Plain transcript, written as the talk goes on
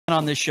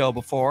On this show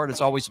before, and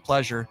it's always a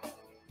pleasure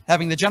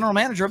having the general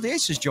manager of the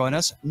Aces join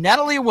us,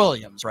 Natalie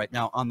Williams, right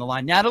now on the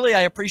line. Natalie,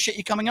 I appreciate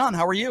you coming on.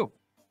 How are you?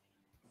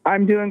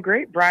 I'm doing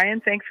great,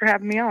 Brian. Thanks for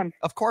having me on.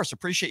 Of course,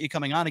 appreciate you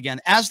coming on again.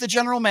 As the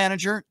general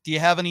manager, do you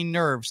have any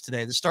nerves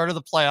today? The start of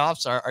the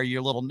playoffs, are you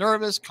a little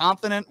nervous,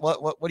 confident?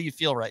 What do you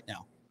feel right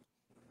now?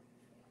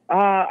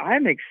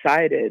 I'm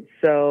excited.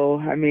 So,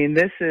 I mean,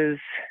 this is,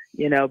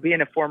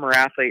 being a former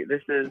athlete,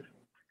 this is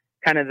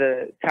kind of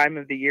the time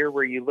of the year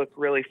where you look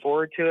really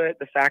forward to it.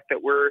 The fact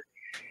that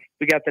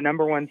we got the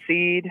number 1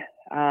 seed,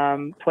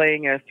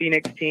 playing a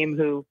Phoenix team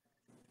who,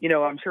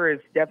 I'm sure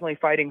is definitely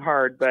fighting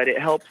hard, but it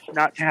helps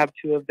not to have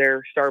 2 of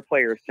their star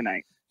players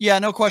tonight. Yeah,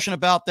 no question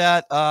about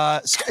that.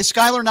 Is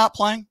Skylar not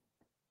playing?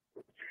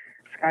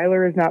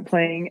 Skylar is not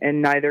playing,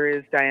 and neither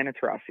is Diana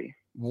Taurasi.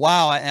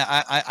 Wow,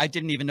 I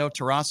didn't even know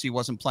Taurasi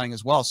wasn't playing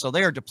as well. So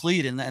they are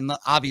depleted, and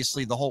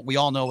obviously we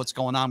all know what's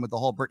going on with the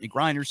whole Brittany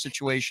Griner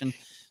situation.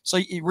 So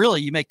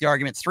you make the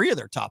argument 3 of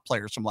their top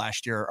players from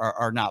last year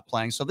are not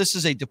playing. So this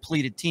is a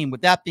depleted team.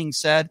 With that being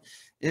said,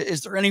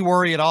 is there any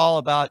worry at all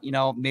about,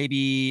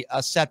 maybe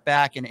a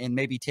setback and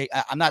maybe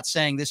I'm not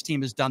saying this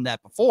team has done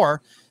that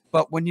before,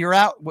 but when you're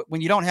out,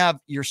 when you don't have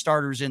your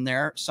starters in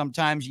there,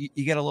 sometimes you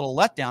get a little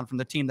letdown from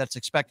the team that's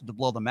expected to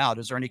blow them out.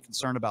 Is there any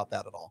concern about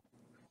that at all?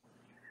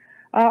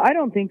 I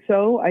don't think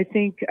so. I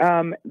think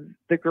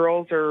the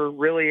girls are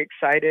really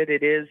excited.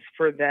 It is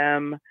for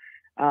them,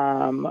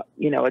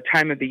 a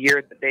time of the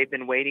year that they've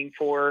been waiting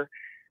for.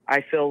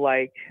 I feel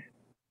like,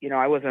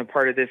 I wasn't a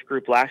part of this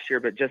group last year,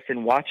 but just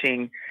in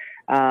watching,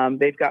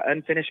 they've got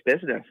unfinished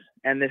business,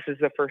 and this is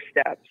the first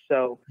step.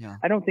 So yeah.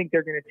 I don't think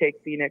they're going to take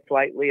Phoenix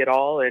lightly at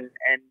all. And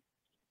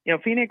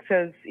Phoenix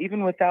has,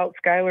 even without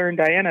Skylar and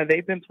Diana,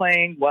 they've been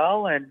playing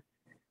well. And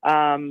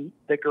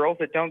the girls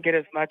that don't get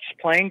as much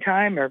playing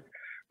time have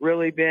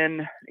really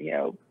been,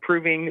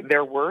 proving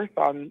their worth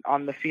on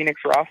the Phoenix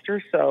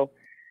roster. So,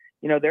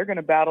 they're going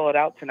to battle it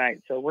out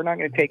tonight. So we're not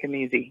going to take them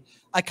easy.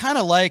 I kind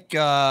of like,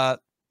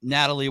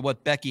 Natalie,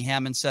 what Becky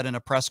Hammon said in a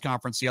press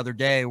conference the other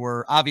day,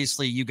 where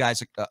obviously you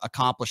guys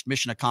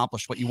mission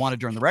accomplished what you wanted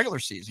during the regular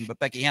season. But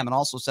Becky Hammon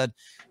also said,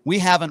 we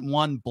haven't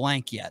won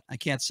blank yet. I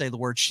can't say the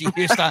word she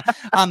used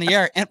on the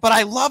air. But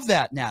I love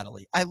that,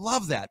 Natalie. I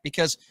love that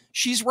because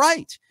she's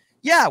right.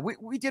 Yeah,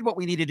 we did what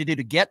we needed to do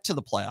to get to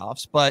the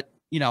playoffs, but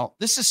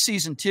this is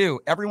season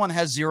 2. Everyone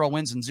has 0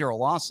 wins and 0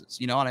 losses.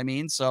 You know what I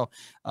mean? So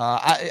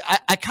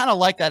I kind of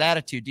like that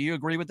attitude. Do you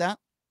agree with that?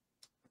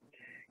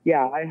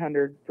 Yeah, I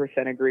 100%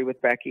 agree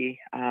with Becky.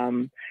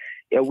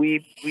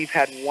 We've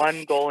had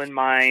one goal in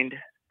mind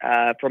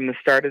from the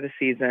start of the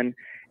season,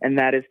 and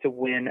that is to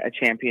win a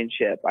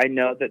championship. I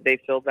know that they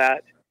feel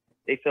that.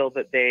 They feel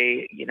that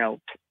they,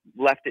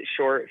 left it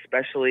short,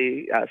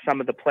 especially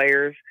some of the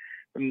players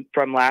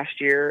from last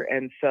year.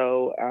 And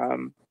so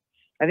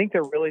I think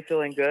they're really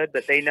feeling good,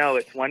 but they know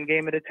it's one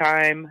game at a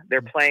time.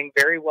 They're playing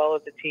very well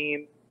as a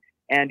team.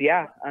 And,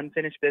 yeah,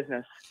 unfinished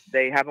business.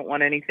 They haven't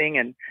won anything.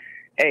 And,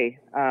 hey,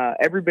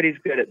 everybody's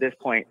good at this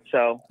point.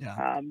 So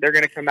they're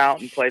going to come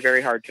out and play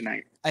very hard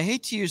tonight. I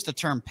hate to use the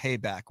term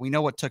payback. We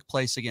know what took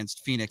place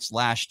against Phoenix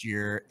last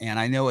year, and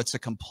I know it's a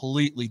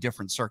completely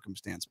different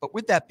circumstance. But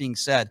with that being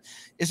said,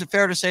 is it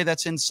fair to say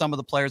that's in some of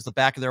the players, the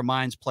back of their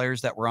minds,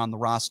 players that were on the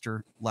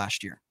roster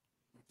last year?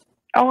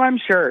 Oh, I'm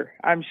sure.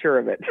 I'm sure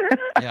of it.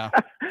 Yeah.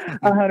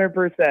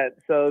 100%.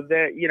 So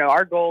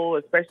our goal,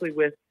 especially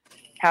with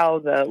how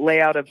the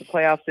layout of the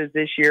playoffs is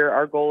this year,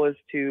 our goal is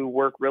to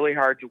work really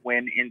hard to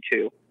win in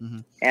 2. Mm-hmm.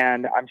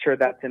 And I'm sure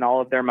that's in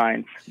all of their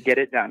minds. Get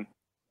it done.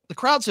 The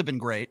crowds have been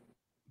great,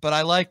 but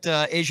I liked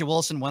Asia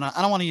Wilson when I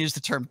don't want to use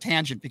the term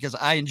tangent because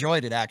I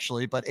enjoyed it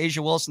actually, but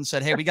Asia Wilson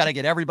said, hey, we got to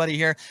get everybody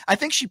here. I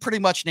think she pretty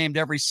much named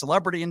every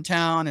celebrity in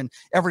town and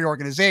every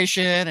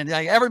organization, and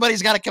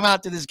everybody's got to come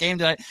out to this game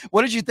tonight.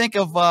 What did you think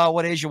of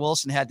what Asia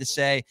Wilson had to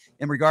say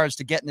in regards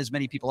to getting as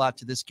many people out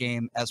to this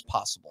game as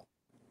possible?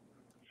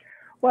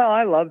 Well,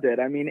 I loved it.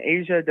 I mean,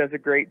 Asia does a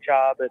great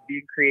job at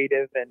being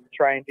creative and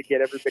trying to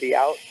get everybody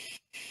out.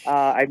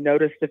 I've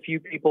noticed a few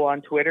people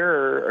on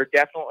Twitter are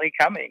definitely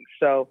coming.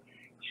 So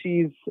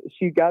she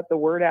got the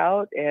word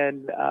out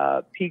and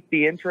piqued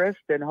the interest,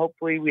 and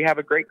hopefully we have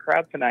a great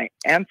crowd tonight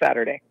and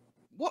Saturday.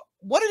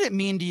 What did it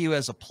mean to you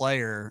as a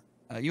player?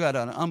 You had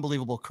an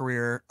unbelievable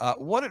career.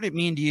 What did it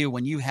mean to you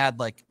when you had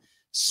like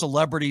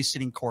celebrities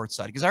sitting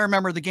courtside? Because I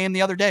remember the game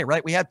the other day,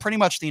 right? We had pretty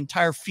much the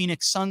entire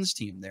Phoenix Suns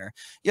team there.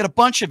 You had a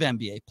bunch of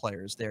NBA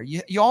players there.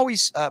 You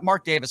always,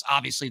 Mark Davis,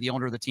 obviously the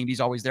owner of the team,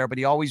 he's always there, but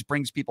he always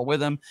brings people with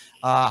him,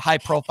 high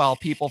profile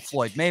people.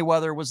 Floyd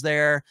Mayweather was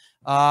there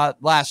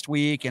last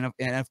week. And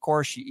of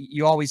course,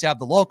 you always have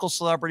the local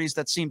celebrities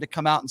that seem to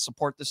come out and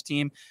support this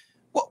team.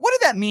 What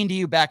did that mean to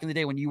you back in the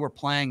day when you were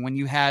playing, when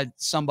you had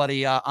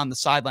somebody on the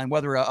sideline,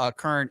 whether a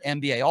current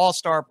NBA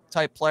All-Star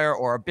type player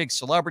or a big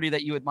celebrity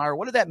that you admire?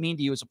 What did that mean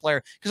to you as a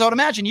player? Because I would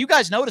imagine you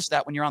guys notice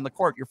that when you're on the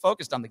court, you're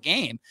focused on the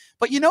game,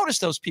 but you notice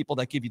those people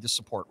that give you the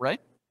support, right?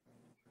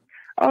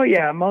 Oh,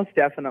 yeah, most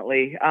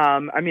definitely.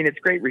 I mean, it's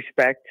great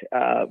respect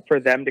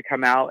for them to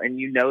come out, and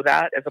you know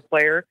that as a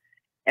player.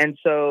 And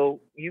so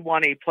you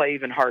want to play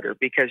even harder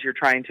because you're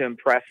trying to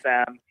impress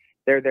them.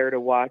 they're there to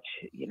watch,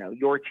 you know,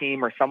 your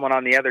team or someone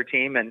on the other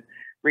team. And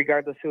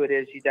regardless who it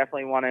is, you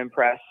definitely want to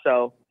impress.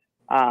 So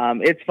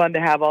it's fun to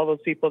have all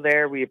those people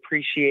there. We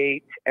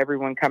appreciate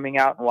everyone coming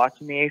out and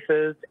watching the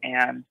Aces.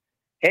 And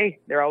hey,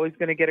 they're always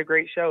going to get a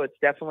great show. It's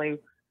definitely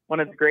one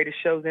of the greatest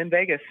shows in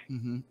Vegas.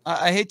 Mm-hmm.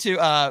 I hate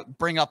to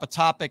bring up a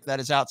topic that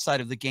is outside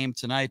of the game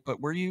tonight,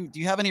 but do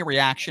you have any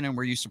reaction, and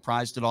were you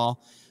surprised at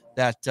all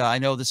that I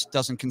know this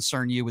doesn't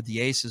concern you with the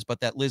Aces,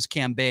 but that Liz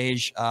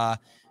Cambage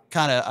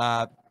kind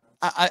of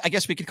I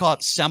guess we could call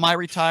it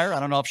semi-retire. I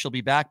don't know if she'll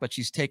be back, but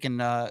she's taken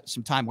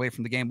some time away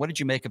from the game. What did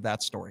you make of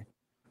that story?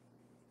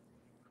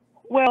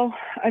 Well,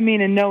 I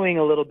mean, and knowing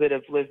a little bit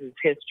of Liz's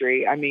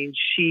history, I mean,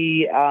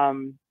 she,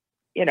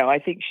 you know, I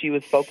think she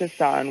was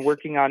focused on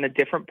working on a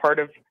different part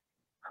of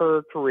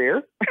her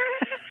career.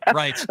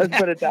 Right. Let's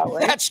put it that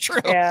way. That's true.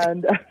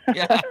 And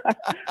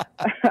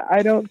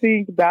I don't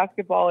think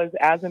basketball is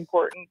as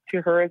important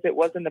to her as it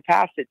was in the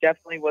past. It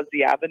definitely was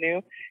the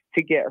avenue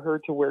to get her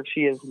to where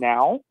she is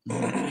now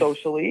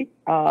socially.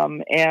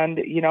 And,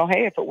 you know,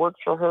 hey, if it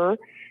works for her,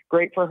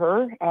 great for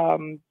her.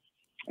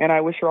 And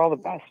I wish her all the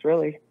best,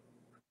 really.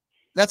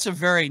 That's a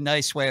very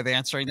nice way of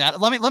answering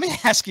that. Let me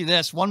ask you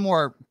this. One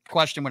more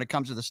question when it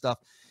comes to this stuff.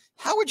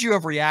 How would you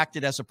have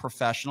reacted as a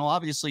professional?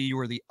 Obviously, you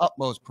were the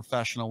utmost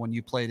professional when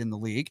you played in the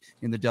league,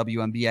 in the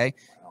WNBA.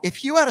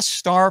 If you had a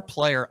star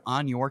player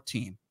on your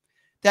team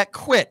that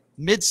quit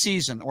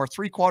mid-season or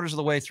 3/4 of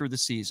the way through the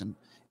season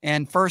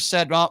and first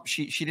said, well,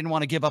 she didn't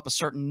want to give up a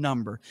certain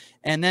number.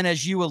 And then,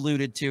 as you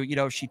alluded to, you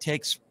know, she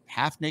takes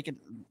half-naked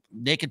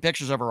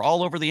pictures of her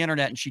all over the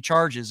internet and she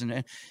charges.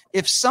 And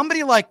if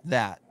somebody like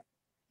that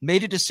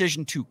made a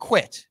decision to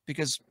quit,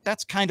 because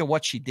that's kind of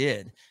what she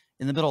did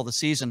in the middle of the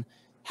season,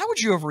 how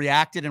would you have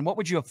reacted, and what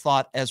would you have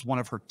thought as one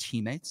of her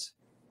teammates?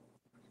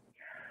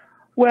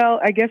 Well,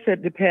 I guess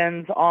it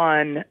depends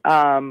on,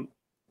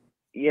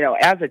 you know,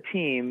 as a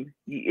team,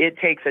 it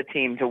takes a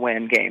team to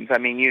win games. I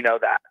mean, you know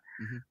that,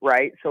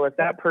 right? So if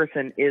that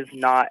person is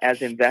not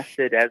as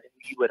invested as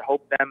you would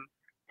hope them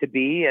to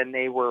be, and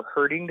they were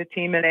hurting the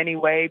team in any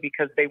way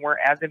because they weren't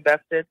as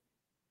invested,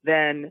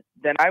 then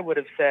I would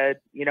have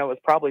said, you know, it was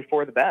probably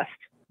for the best.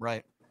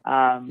 Right.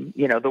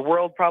 You know, the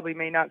world probably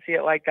may not see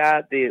it like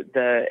that.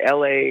 The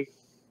LA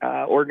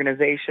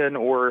organization,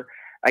 or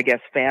I guess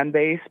fan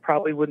base,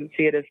 probably wouldn't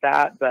see it as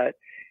that. But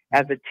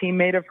as a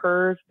teammate of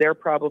hers, they're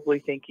probably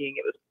thinking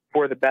it was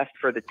for the best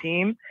for the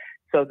team,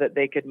 so that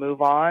they could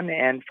move on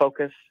and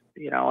focus,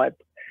 you know,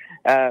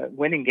 at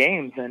winning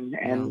games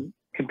and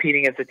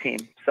competing as a team.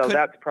 So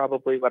that's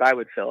probably what I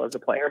would feel as a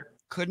player.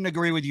 Couldn't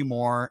agree with you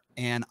more.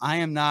 And I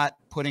am not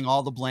putting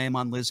all the blame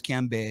on Liz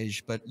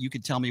Cambage, but you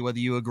could tell me whether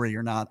you agree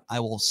or not. I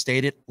will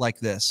state it like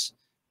this.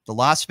 The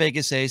Las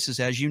Vegas Aces,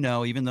 as you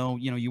know, even though,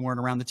 you know, you weren't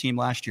around the team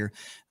last year,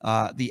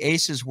 the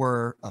Aces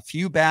were a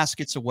few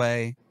baskets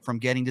away from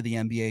getting to the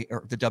NBA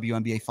or the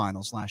WNBA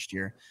finals last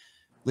year.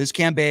 Liz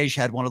Cambage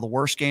had one of the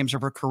worst games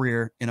of her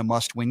career in a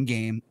must-win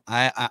game.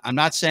 I'm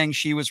not saying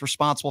she was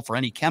responsible for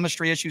any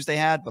chemistry issues they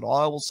had, but all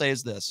I will say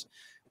is this.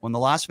 When the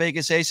Las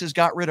Vegas Aces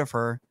got rid of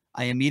her,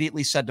 I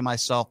immediately said to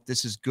myself,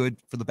 this is good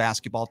for the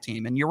basketball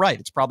team. And you're right.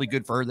 It's probably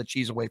good for her that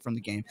she's away from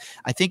the game.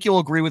 I think you'll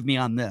agree with me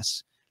on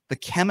this. The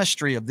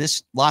chemistry of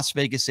this Las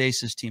Vegas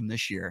Aces team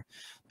this year,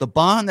 the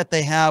bond that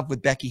they have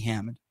with Becky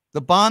Hammond,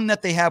 the bond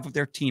that they have with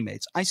their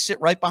teammates. I sit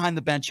right behind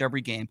the bench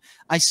every game.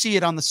 I see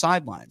it on the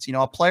sidelines. You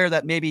know, a player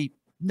that maybe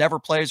never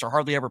plays or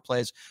hardly ever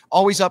plays,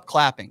 always up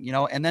clapping, you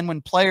know, and then when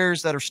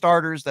players that are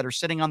starters that are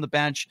sitting on the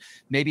bench,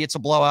 maybe it's a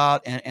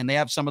blowout and they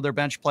have some of their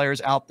bench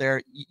players out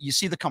there, you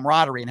see the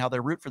camaraderie and how they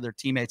root for their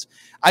teammates.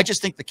 I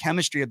just think the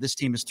chemistry of this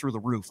team is through the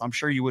roof. I'm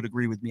sure you would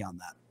agree with me on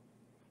that.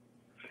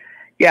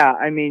 Yeah,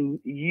 I mean,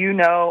 you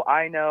know,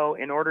 I know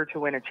in order to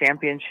win a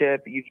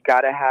championship, you've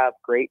got to have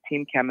great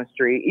team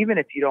chemistry. Even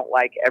if you don't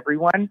like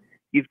everyone,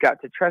 you've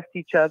got to trust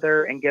each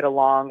other and get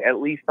along, at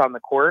least on the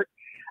court.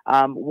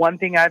 One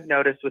thing I've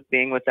noticed with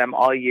being with them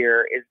all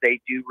year is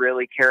they do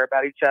really care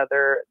about each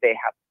other. They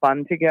have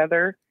fun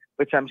together,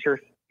 which I'm sure,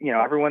 you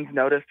know, everyone's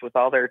noticed with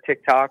all their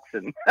TikToks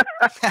and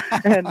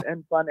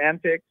and fun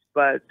antics.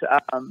 But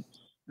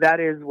that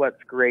is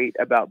what's great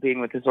about being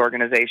with this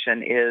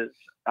organization is,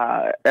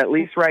 at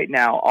least right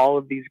now, all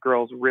of these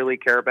girls really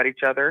care about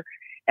each other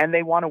and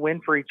they want to win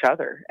for each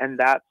other. And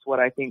that's what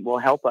I think will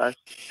help us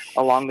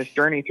along this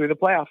journey through the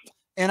playoffs.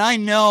 And I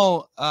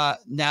know,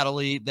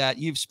 Natalie, that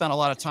you've spent a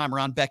lot of time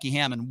around Becky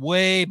Hammond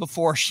way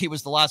before she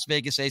was the Las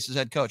Vegas Aces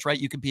head coach, right?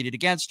 You competed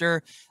against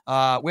her,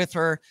 with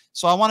her.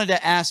 So I wanted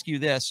to ask you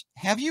this.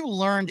 Have you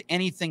learned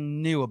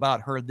anything new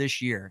about her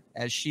this year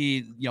as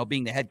she, you know,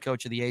 being the head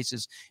coach of the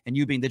Aces and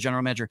you being the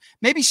general manager?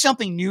 Maybe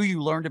something new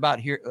you learned about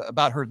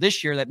her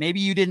this year that maybe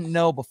you didn't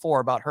know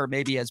before about her,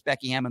 maybe as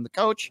Becky Hammond, the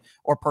coach,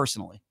 or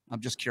personally?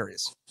 I'm just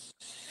curious.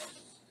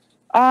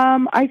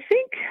 I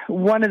think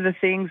one of the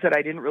things that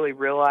I didn't really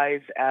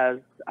realize as,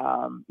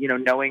 you know,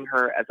 knowing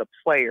her as a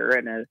player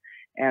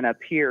and a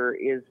peer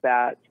is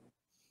that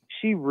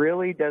she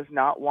really does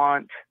not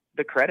want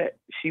the credit.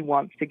 She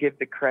wants to give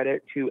the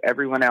credit to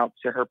everyone else,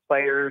 to her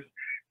players,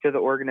 to the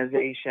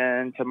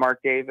organization, to Mark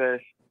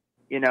Davis.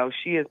 You know,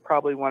 she is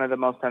probably one of the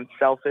most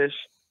unselfish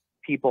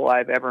people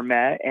I've ever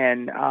met,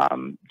 and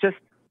just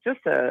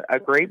a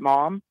great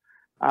mom,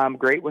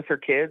 great with her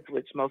kids,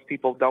 which most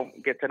people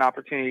don't get an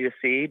opportunity to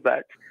see.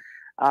 But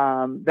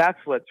that's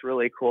what's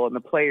really cool, and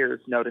the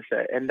players notice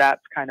it, and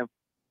that's kind of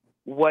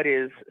what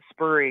is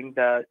spurring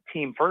the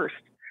team first,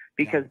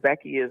 because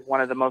Becky is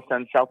one of the most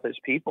unselfish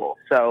people.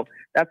 So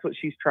that's what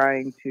she's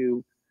trying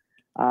to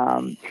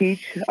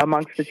teach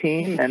amongst the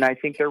team, and I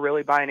think they're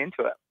really buying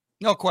into it.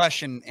 No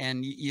question.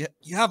 And you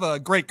have a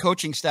great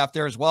coaching staff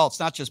there as well.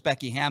 It's not just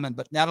Becky Hammond,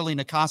 but Natalie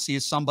Nakasi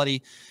is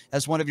somebody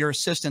as one of your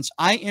assistants.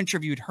 I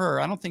interviewed her.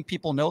 I don't think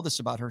people know this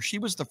about her. She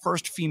was the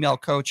first female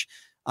coach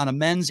on a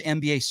men's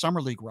NBA Summer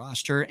League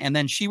roster, and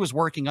then she was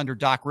working under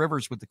Doc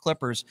Rivers with the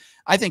Clippers.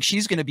 I think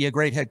she's going to be a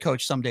great head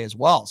coach someday as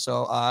well.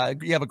 So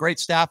you have a great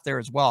staff there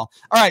as well.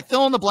 All right,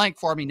 fill in the blank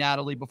for me,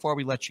 Natalie, before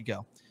we let you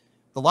go.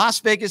 The Las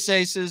Vegas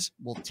Aces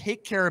will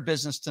take care of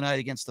business tonight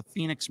against the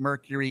Phoenix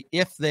Mercury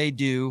if they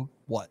do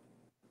what?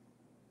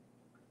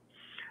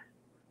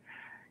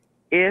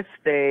 If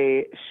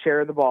they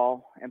share the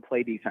ball and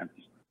play defense.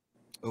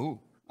 Ooh,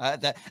 I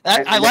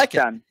like it.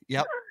 Done.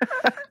 Yep.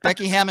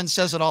 Becky Hammond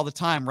says it all the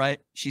time, right?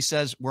 She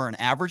says we're an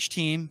average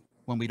team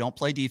when we don't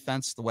play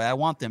defense the way I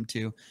want them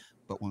to,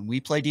 but when we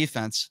play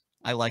defense,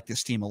 I like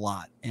this team a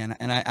lot. And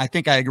I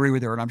think I agree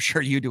with her, and I'm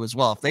sure you do as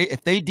well.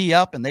 If they D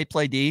up and they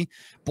play D,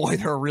 boy,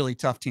 they're a really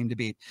tough team to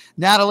beat.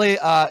 Natalie,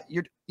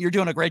 you're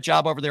doing a great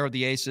job over there with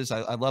the Aces.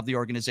 I love the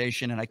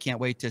organization, and I can't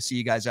wait to see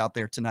you guys out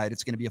there tonight.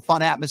 It's going to be a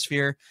fun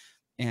atmosphere.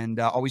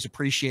 And always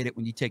appreciate it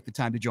when you take the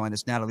time to join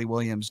us. Natalie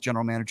Williams,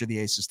 General Manager of the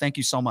Aces. Thank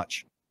you so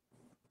much.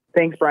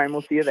 Thanks, Brian.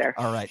 We'll see you there.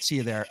 All right. See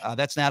you there.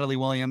 That's Natalie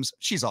Williams.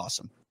 She's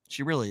awesome.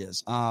 She really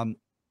is.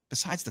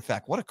 Besides the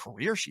fact, what a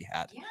career she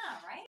had. Yeah, right.